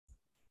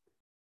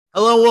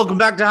Hello, welcome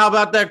back to How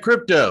About That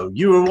Crypto.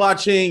 You are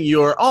watching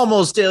your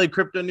almost daily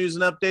crypto news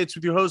and updates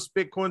with your host,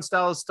 Bitcoin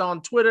Stylist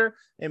on Twitter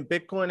and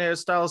Bitcoin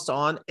Hairstylist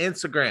on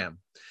Instagram.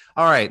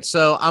 All right,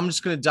 so I'm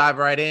just going to dive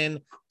right in.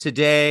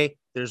 Today,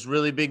 there's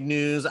really big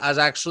news. I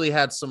actually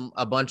had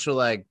a bunch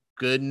of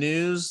good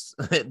news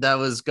that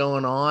was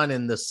going on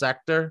in the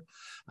sector.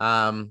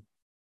 I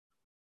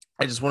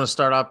just want to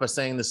start off by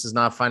saying this is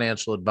not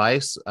financial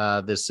advice.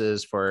 This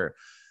is for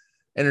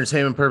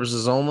entertainment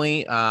purposes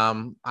only.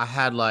 I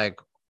had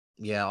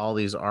all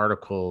these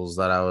articles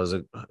that I was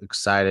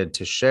excited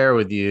to share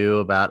with you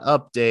about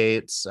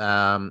updates.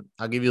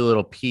 I'll give you a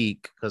little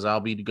peek because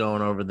I'll be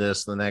going over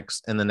this in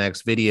the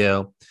next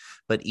video.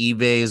 But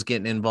eBay is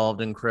getting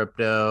involved in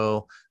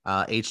crypto.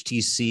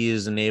 HTC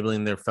is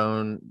enabling their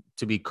phone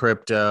to be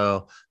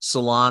crypto.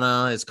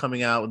 Solana is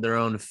coming out with their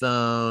own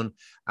phone.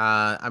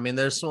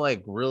 There's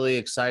some really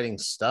exciting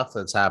stuff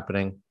that's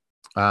happening.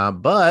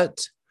 But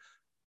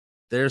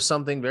there's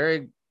something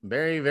very,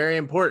 very, very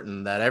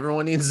important that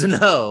everyone needs to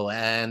know.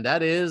 And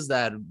that is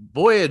that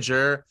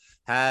Voyager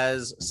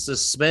has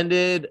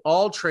suspended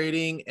all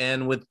trading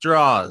and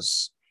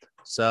withdrawals.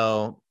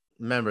 So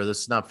remember, this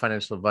is not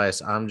financial advice.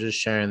 I'm just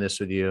sharing this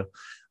with you.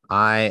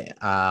 I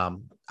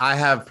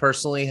have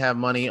personally have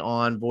money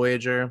on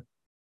Voyager.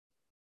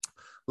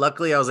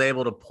 Luckily, I was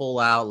able to pull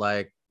out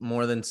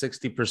more than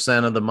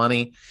 60% of the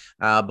money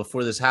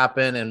before this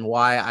happened. And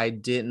why I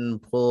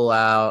didn't pull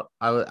out,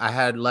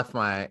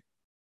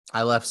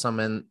 I left some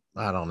in,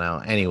 I don't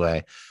know.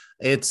 Anyway,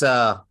 it's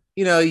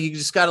you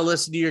just got to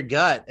listen to your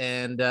gut.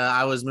 And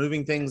I was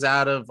moving things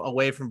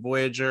away from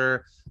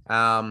Voyager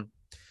and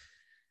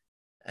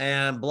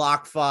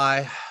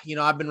BlockFi.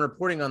 I've been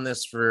reporting on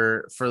this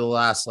for the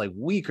last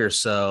week or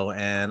so,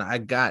 and I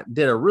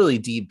did a really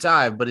deep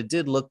dive, but it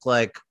did look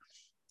like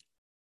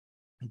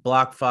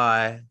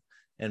BlockFi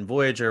and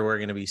Voyager were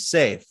going to be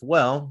safe.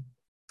 Well,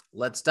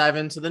 let's dive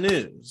into the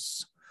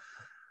news.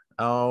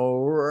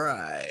 All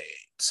right.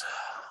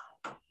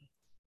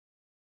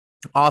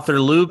 Author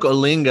Luke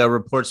Olinga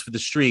reports for The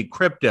Street,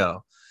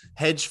 crypto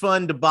hedge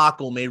fund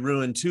debacle may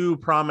ruin two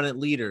prominent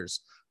leaders.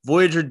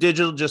 Voyager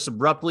Digital just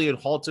abruptly had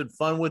halted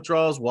fund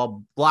withdrawals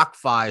while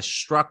BlockFi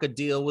struck a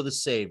deal with a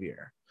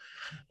savior.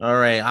 All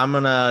right, I'm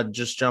going to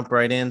just jump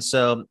right in.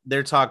 So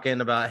they're talking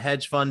about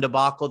hedge fund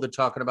debacle. They're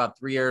talking about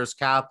Three Arrows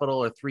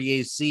Capital or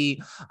 3AC.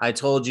 I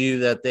told you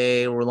that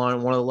they were one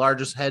of the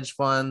largest hedge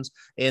funds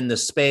in the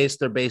space.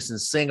 They're based in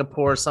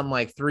Singapore, something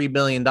like $3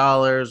 billion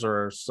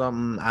or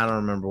something. I don't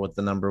remember what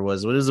the number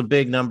was. It was a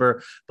big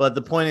number. But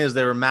the point is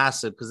they were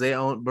massive because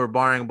were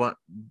buying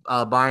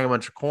a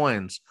bunch of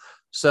coins.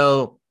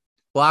 So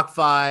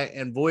BlockFi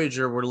and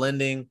Voyager were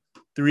lending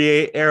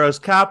Three Arrows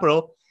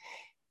Capital.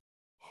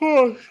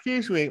 Oh,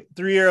 excuse me.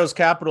 Three Arrows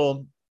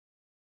Capital,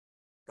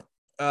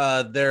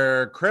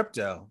 their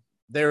crypto.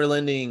 They were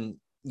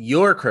lending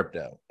your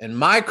crypto and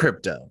my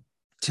crypto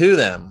to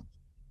them,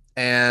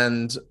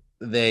 and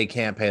they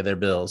can't pay their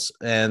bills.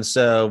 And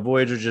so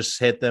Voyager just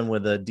hit them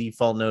with a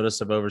default notice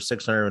of over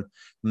 $600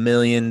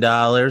 million.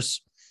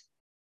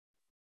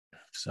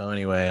 So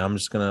anyway, I'm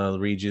just going to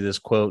read you this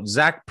quote.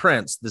 Zach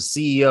Prince, the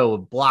CEO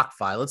of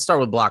BlockFi. Let's start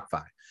with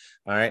BlockFi.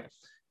 All right.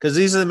 Because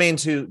these are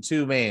the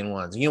two main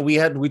ones.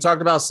 We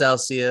talked about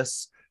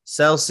Celsius.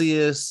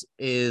 Celsius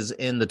is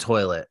in the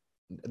toilet.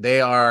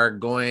 They are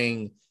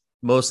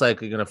most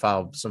likely going to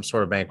file some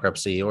sort of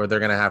bankruptcy, or they're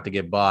going to have to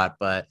get bought.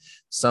 But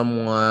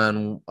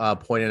someone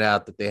pointed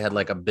out that they had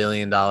 $1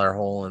 billion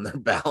hole in their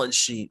balance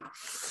sheet.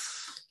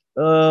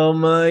 Oh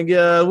my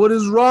God, what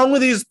is wrong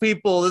with these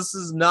people? This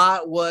is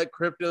not what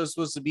crypto is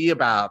supposed to be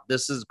about.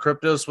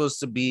 Crypto is supposed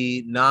to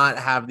be not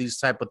have these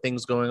type of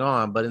things going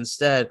on, but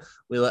instead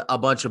we let a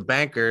bunch of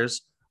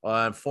bankers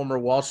former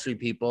Wall Street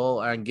people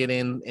are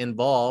getting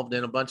involved,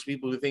 and a bunch of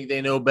people who think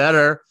they know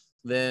better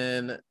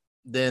than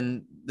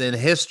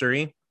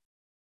history,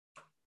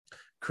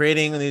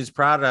 creating these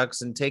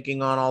products and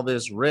taking on all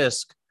this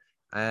risk.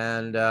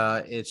 And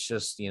it's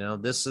just,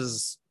 this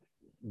is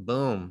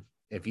boom.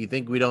 If you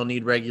think we don't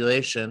need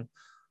regulation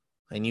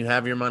and you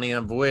have your money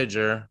on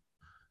Voyager,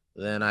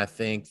 then I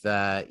think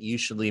that you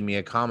should leave me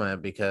a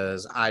comment,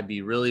 because I'd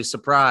be really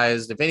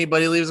surprised if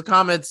anybody leaves a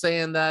comment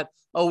saying that,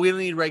 oh, we don't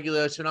need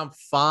regulation. I'm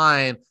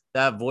fine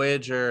that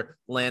Voyager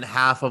lent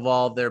half of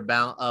all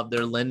of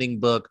their lending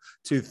book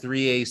to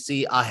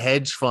 3AC, a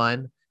hedge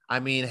fund. I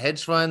mean,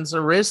 hedge funds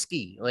are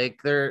risky.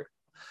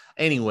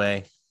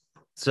 Anyway.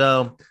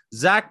 So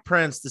Zach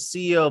Prince, the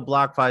CEO of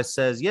BlockFi,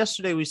 says,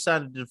 yesterday we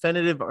signed a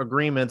definitive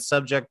agreement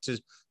subject to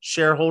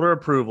shareholder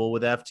approval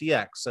with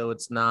FTX. So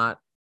it's not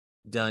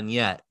done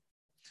yet.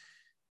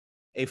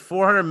 A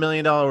 $400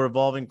 million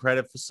revolving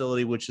credit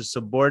facility, which is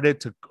subordinate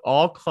to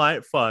all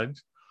client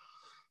funds.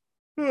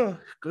 Oh,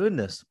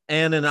 goodness.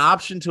 And an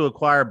option to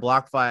acquire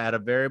BlockFi at a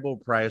variable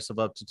price of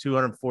up to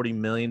 $240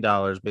 million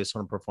based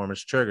on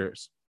performance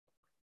triggers.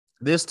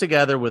 This,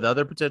 together with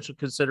other potential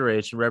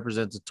consideration,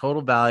 represents a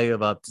total value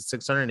of up to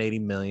 $680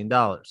 million.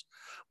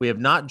 We have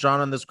not drawn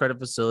on this credit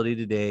facility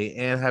today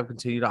and have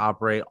continued to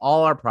operate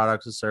all our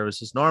products and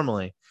services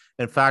normally.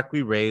 In fact,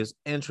 we raised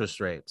interest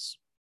rates.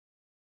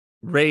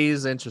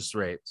 raise interest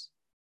rates.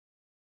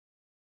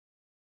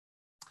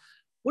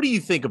 What do you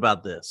think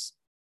about this?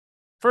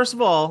 First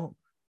of all,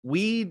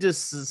 we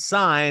just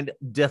signed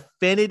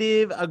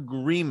definitive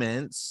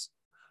agreements,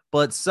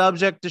 but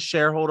subject to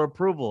shareholder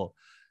approval.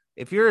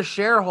 If you're a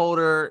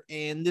shareholder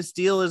and this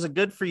deal isn't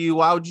good for you,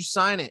 why would you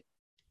sign it?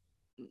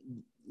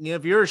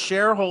 If you're a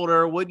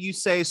shareholder, would you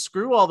say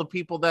screw all the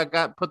people that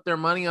got put their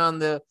money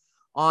on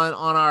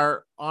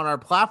our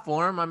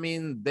platform? I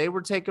mean, they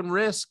were taking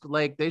risk.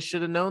 Like, they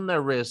should have known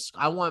their risk.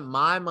 I want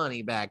my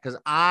money back because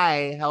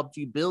I helped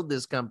you build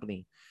this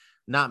company,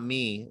 not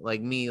me,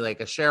 like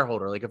a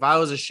shareholder. Like, if I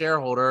was a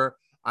shareholder,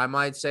 I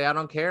might say I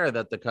don't care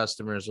that the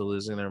customers are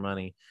losing their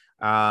money.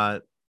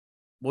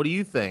 What do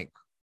you think?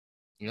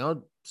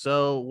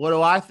 So what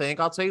do I think?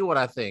 I'll tell you what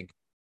I think.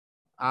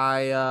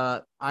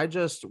 I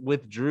just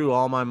withdrew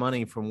all my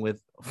money from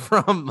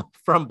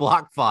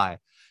BlockFi.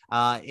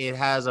 It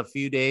has a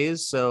few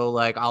days, so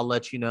like I'll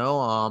let you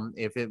know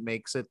if it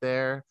makes it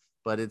there.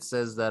 But it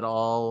says that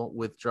all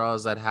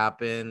withdrawals that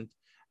happened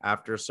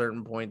after a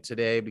certain point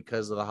today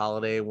because of the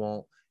holiday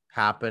won't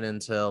happen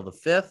until the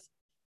 5th.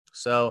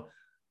 So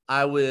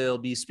I will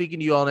be speaking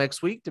to you all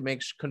next week to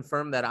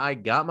confirm that I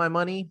got my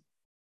money,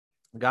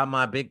 got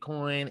my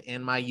Bitcoin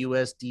and my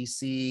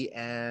USDC,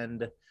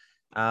 and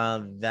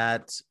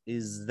that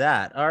is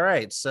that. All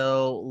right,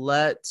 so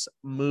let's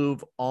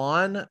move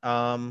on.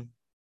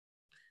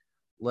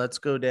 Let's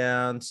go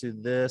down to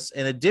this.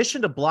 In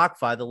addition to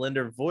BlockFi, the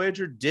lender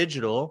Voyager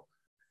Digital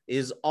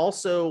is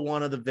also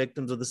one of the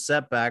victims of the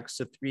setbacks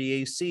to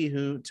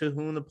 3AC, to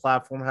whom the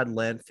platform had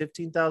lent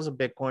 15,000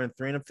 Bitcoin and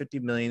 350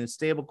 million in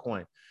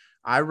stablecoin.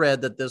 I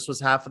read that this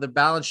was half of the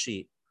balance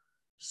sheet.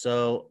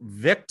 So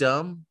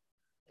victim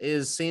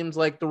seems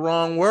like the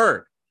wrong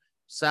word.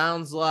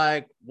 Sounds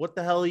like, what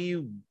the hell are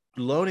you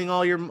loaning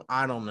all your?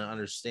 I don't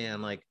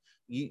understand. Like,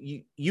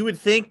 you would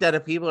think that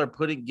if people are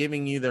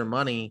giving you their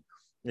money,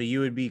 that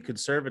you would be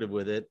conservative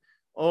with it,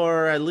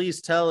 or at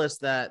least tell us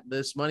that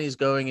this money is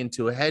going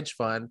into a hedge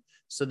fund.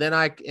 So then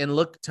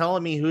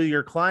telling me who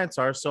your clients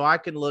are, so I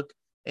can look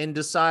and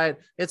decide.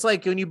 It's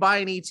like when you buy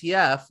an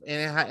ETF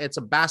and it's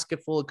a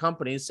basket full of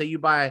companies. Say you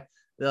buy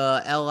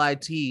the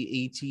LIT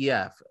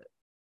ETF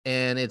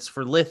and it's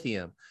for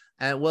lithium.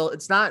 And well,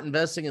 it's not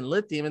investing in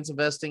lithium; it's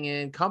investing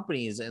in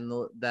companies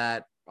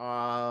that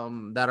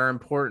are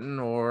important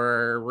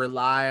or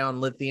rely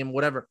on lithium,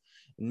 whatever.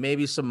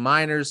 Maybe some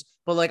miners,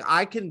 but like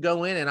I can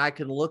go in and I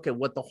can look at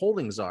what the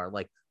holdings are.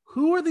 Like,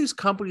 who are these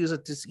companies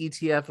that this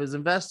ETF is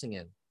investing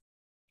in?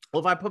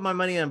 Well, if I put my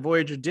money on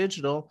Voyager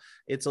Digital,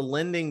 it's a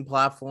lending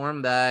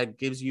platform that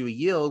gives you a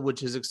yield,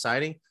 which is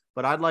exciting.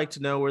 But I'd like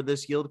to know where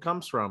this yield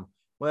comes from.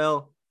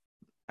 Well,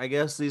 I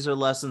guess these are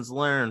lessons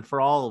learned for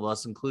all of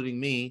us, including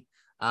me.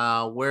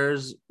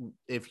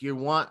 If you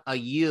want a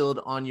yield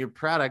on your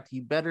product,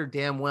 you better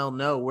damn well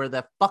know where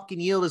that fucking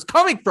yield is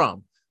coming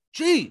from.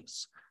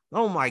 Jeez.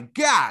 Oh my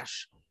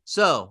gosh.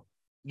 So,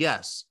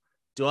 yes.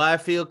 Do I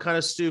feel kind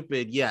of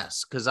stupid?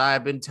 Yes, because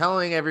I've been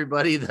telling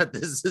everybody that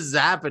this is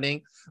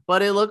happening,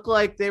 but it looked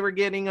like they were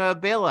getting a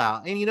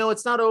bailout. And,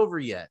 it's not over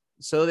yet.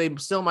 So they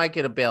still might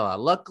get a bailout.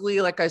 Luckily,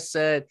 like I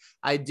said,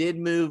 I did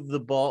move the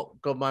bulk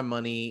of my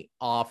money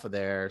off of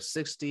there,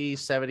 60,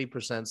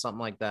 70%, something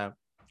like that.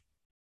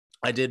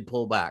 I did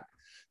pull back,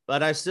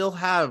 but I still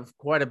have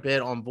quite a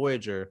bit on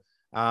Voyager.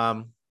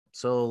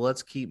 So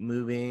let's keep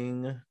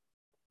moving.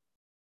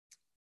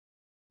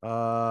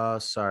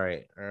 After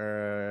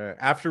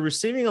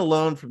receiving a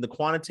loan from the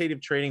quantitative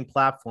trading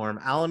platform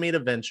Alameda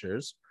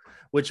Ventures,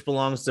 which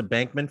belongs to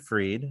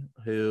Bankman-Fried,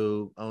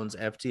 who owns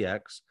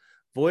FTX,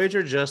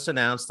 Voyager just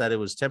announced that it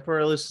was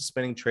temporarily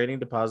suspending trading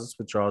deposits,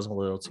 withdrawals, and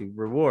loyalty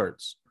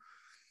rewards.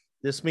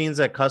 This means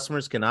that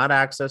customers cannot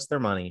access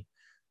their money.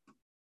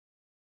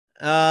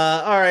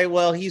 All right.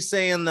 Well, he's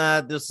saying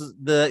that the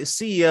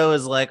CEO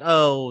is like,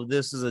 oh,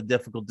 this is a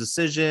difficult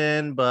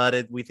decision,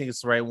 but we think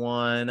it's the right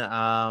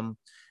one.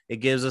 It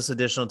gives us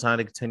additional time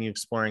to continue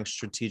exploring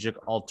strategic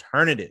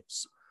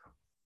alternatives.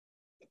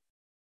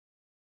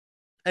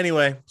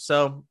 Anyway,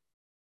 so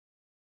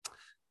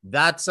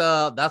that's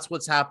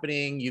what's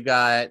happening. You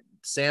got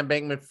Sam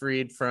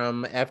Bankman-Fried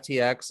from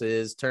FTX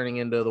is turning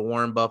into the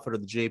Warren Buffett or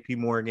the JP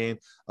Morgan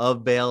of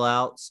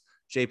bailouts.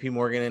 JP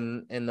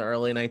Morgan in the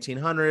early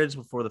 1900s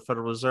before the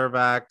Federal Reserve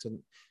Act,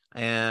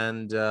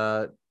 and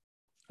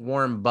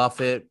Warren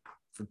Buffett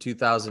for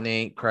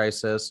 2008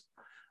 crisis,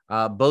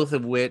 both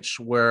of which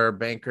were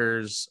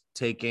bankers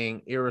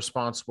taking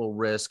irresponsible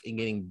risk and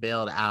getting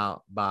bailed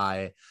out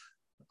by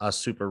a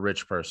super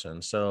rich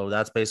person. So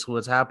that's basically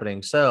what's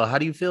happening. So how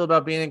do you feel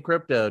about being in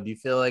crypto? Do you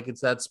feel like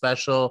it's that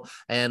special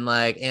and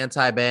like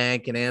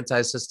anti-bank and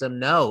anti-system?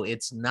 No,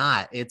 it's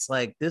not. It's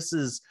like, this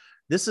is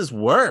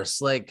worse.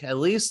 Like, at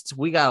least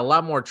we got a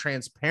lot more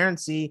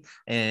transparency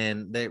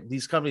and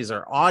these companies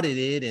are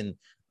audited, and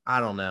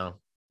I don't know.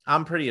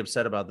 I'm pretty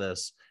upset about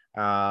this.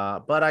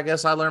 But I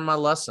guess I learned my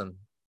lesson.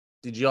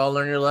 Did you all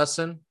learn your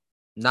lesson?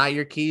 Not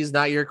your keys,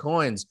 not your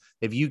coins.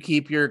 If you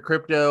keep your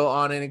crypto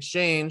on an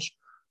exchange,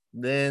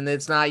 then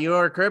it's not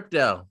your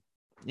crypto.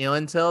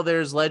 Until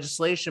there's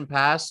legislation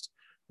passed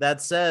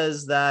that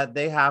says that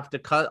they have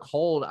to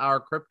hold our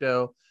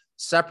crypto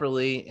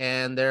separately,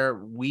 and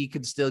we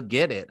could still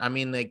get it. I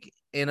mean, like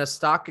in a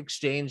stock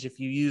exchange, if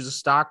you use a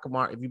stock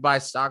market, if you buy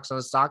stocks on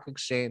a stock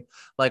exchange,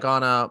 like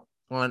on a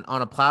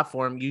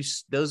platform,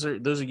 those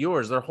are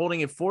yours. They're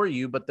holding it for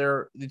you, but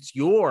it's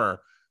yours,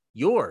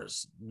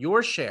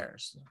 your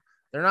shares.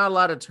 They're not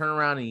allowed to turn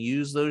around and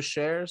use those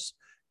shares.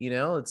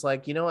 It's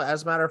like,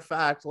 as a matter of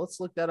fact, let's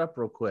look that up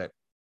real quick.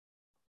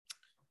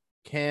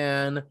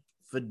 Can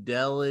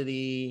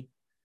Fidelity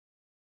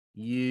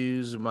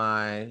use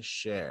my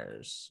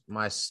shares,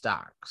 my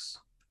stocks?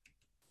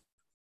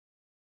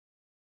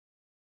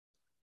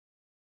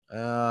 Can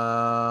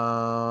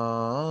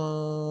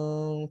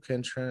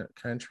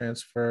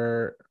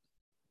transfer?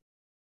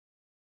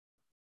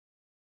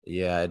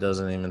 Yeah, it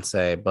doesn't even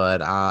say,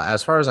 but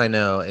as far as I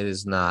know, it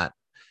is not.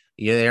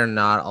 Yeah, they're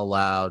not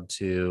allowed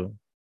to.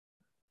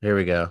 Here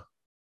we go.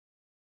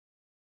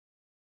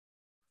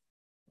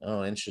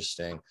 Oh,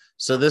 interesting.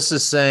 So this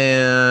is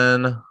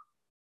saying,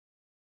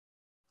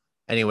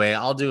 anyway,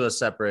 I'll do a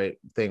separate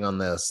thing on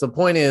this. The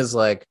point is,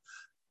 like,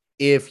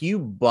 if you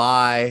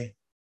buy,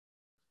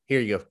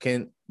 here you go.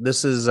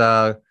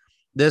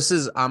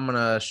 I'm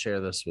gonna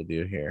share this with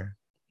you here.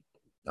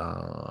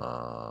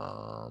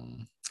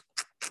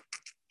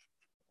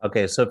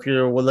 Okay, so if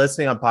you're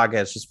listening on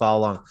podcast, just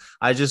follow along.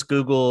 I just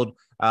Googled,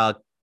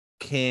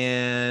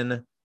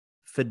 can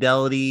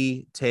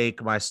Fidelity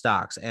take my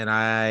stocks? And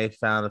I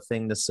found a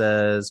thing that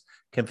says,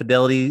 can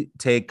Fidelity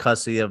take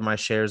custody of my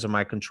shares of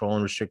my control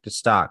and restricted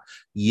stock?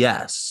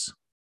 Yes.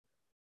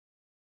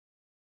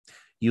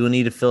 You will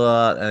need to fill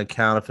out an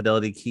account of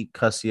Fidelity to keep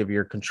custody of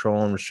your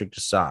control and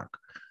restricted stock,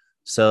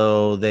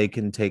 so they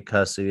can take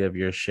custody of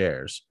your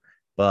shares.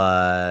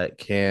 But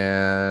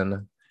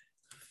can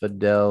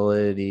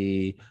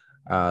Fidelity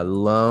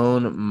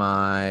loan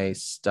my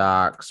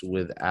stocks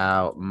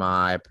without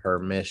my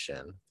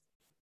permission?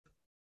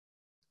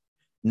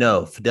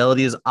 No,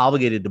 Fidelity is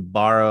obligated to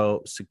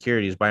borrow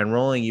securities. By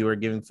enrolling, you are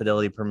giving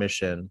Fidelity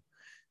permission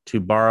to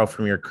borrow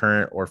from your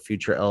current or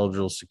future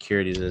eligible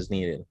securities as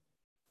needed.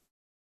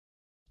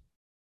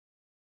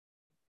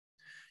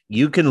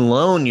 You can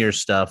loan your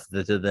stuff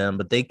to them,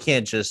 but they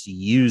can't just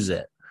use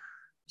it.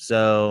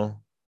 So,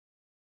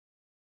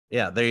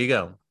 yeah, there you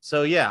go.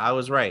 So, yeah, I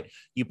was right.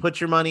 You put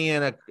your money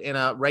in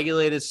a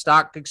regulated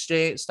stock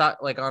exchange,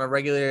 like on a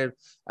regulated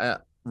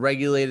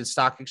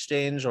stock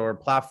exchange or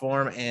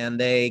platform, and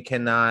they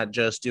cannot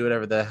just do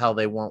whatever the hell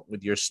they want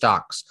with your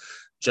stocks.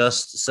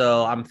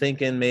 So I'm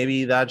thinking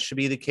maybe that should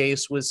be the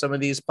case with some of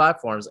these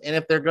platforms. And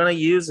if they're going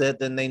to use it,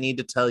 then they need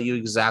to tell you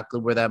exactly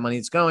where that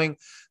money's going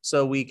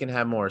so we can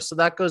have more. So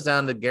that goes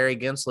down to Gary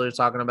Gensler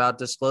talking about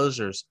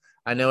disclosures.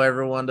 I know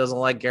everyone doesn't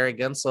like Gary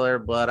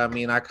Gensler, but I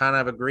mean, I kind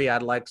of agree.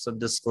 I'd like some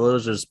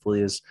disclosures,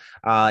 please,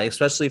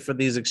 especially for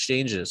these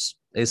exchanges.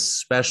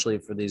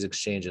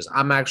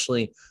 I'm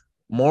actually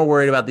more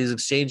worried about these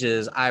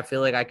exchanges. I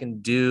feel like I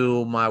can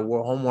do my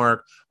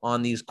homework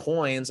on these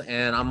coins,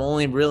 and I'm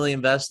only really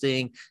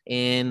investing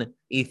in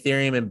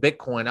Ethereum and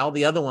Bitcoin. All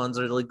the other ones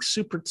are like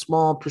super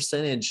small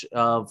percentage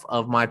of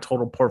my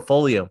total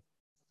portfolio.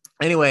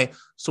 Anyway,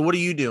 so what are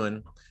you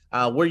doing?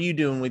 What are you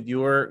doing with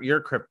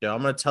your crypto?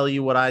 I'm going to tell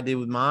you what I did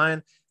with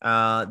mine.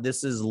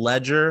 This is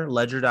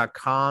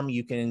ledger.com.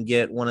 You can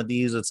get one of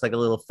these. It's like a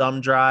little thumb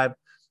drive.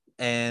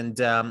 And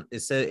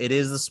it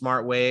is the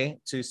smart way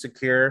to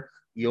secure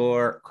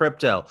your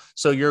crypto.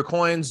 So your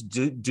coins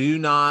do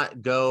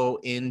not go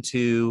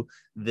into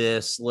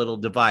this little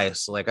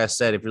device. Like I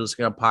said, if you're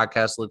listening to a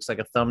podcast, it looks like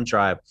a thumb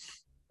drive.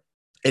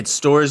 It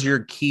stores your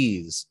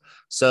keys.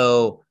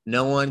 So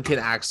no one can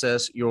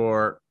access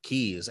your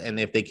keys. And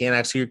if they can't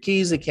access your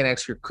keys, they can't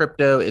access your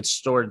crypto. It's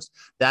stored,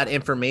 that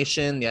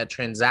information, that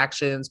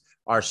transactions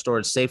are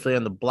stored safely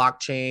on the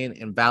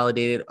blockchain and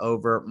validated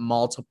over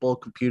multiple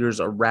computers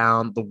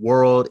around the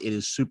world. It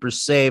is super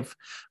safe.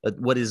 But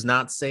what is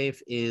not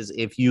safe is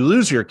if you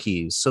lose your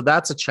keys. So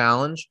that's a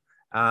challenge.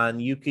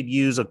 And you could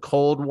use a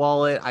cold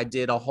wallet. I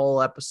did a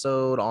whole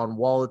episode on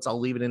wallets. I'll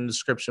leave it in the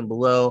description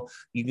below.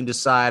 You can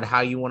decide how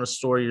you want to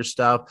store your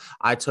stuff.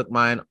 I took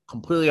mine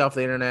completely off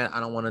the internet. I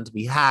don't want it to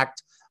be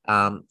hacked.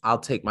 I'll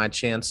take my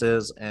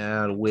chances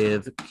and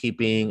with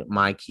keeping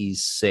my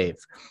keys safe.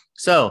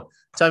 So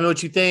tell me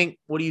what you think.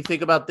 What do you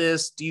think about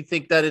this? Do you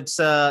think that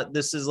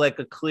this is like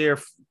a clear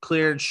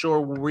and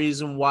sure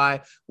reason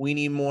why we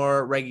need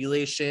more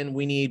regulation?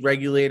 We need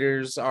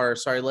legislators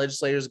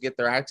to get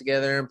their act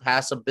together and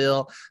pass a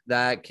bill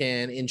that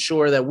can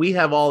ensure that we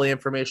have all the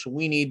information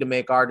we need to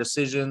make our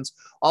decisions.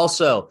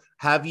 Also,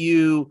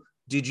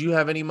 did you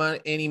have any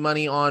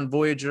money on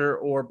Voyager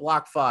or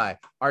BlockFi?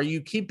 Are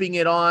you keeping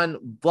it on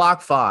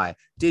BlockFi?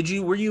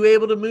 Were you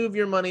able to move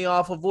your money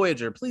off of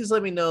Voyager? Please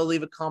let me know.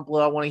 Leave a comment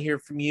below. I want to hear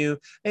from you.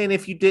 And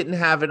if you didn't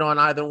have it on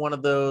either one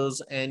of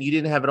those and you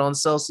didn't have it on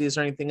Celsius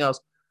or anything else,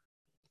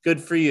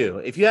 good for you.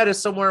 If you had it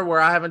somewhere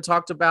where I haven't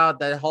talked about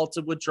that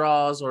halted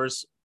withdrawals or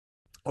is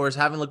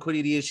having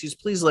liquidity issues,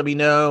 please let me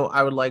know.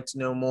 I would like to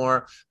know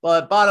more.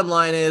 But bottom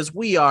line is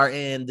we are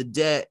in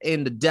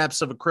the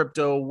depths of a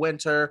crypto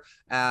winter.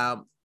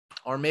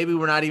 or maybe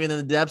we're not even in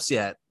the depths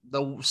yet.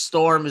 The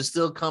storm is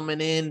still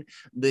coming in.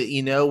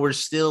 We're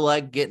still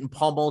like getting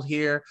pummeled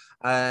here,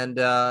 and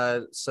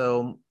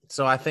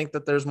so I think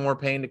that there's more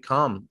pain to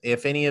come.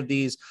 If any of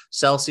these,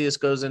 Celsius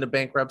goes into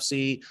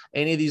bankruptcy,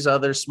 any of these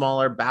other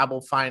smaller,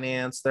 Babel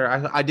Finance,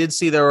 I did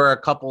see there were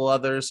a couple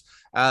others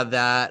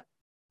that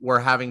were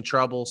having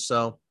trouble.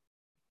 So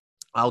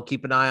I'll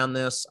keep an eye on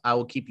this. I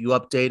will keep you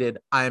updated.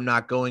 I am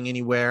not going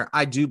anywhere.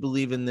 I do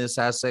believe in this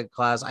asset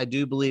class. I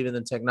do believe in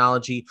the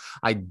technology.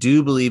 I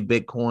do believe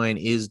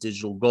Bitcoin is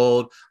digital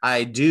gold.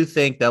 I do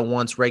think that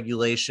once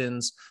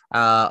regulations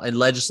and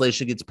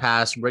legislation gets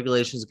passed,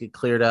 regulations get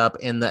cleared up,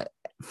 and the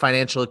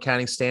financial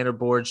accounting standard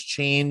boards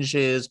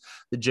changes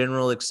the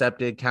general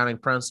accepted accounting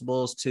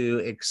principles to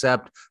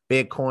accept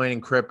Bitcoin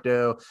and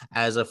crypto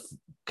as a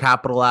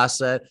capital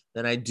asset,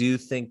 then I do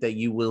think that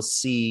you will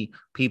see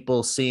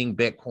people seeing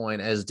Bitcoin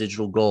as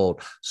digital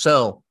gold.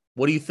 So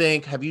what do you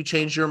think? Have you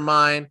changed your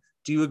mind?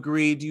 Do you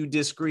agree? Do you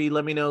disagree?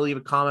 Let me know. Leave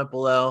a comment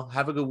below.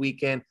 Have a good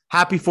weekend.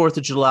 Happy 4th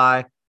of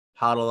July.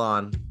 Hodl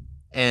on.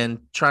 And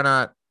try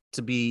not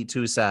to be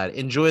too sad.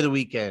 Enjoy the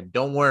weekend.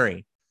 Don't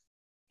worry.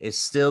 It's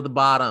still the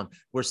bottom.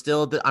 We're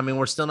still not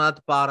at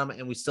the bottom,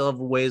 and we still have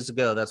a ways to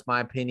go. That's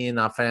my opinion,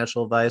 not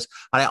financial advice.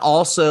 I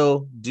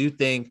also do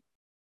think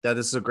that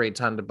this is a great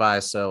time to buy.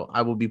 So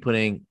I will be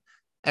putting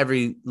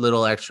every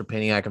little extra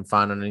penny I can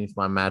find underneath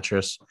my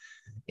mattress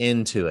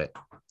into it.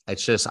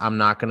 It's just, I'm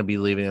not going to be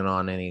leaving it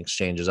on any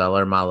exchanges. I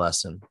learned my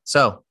lesson.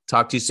 So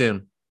talk to you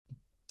soon.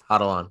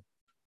 Hodl on.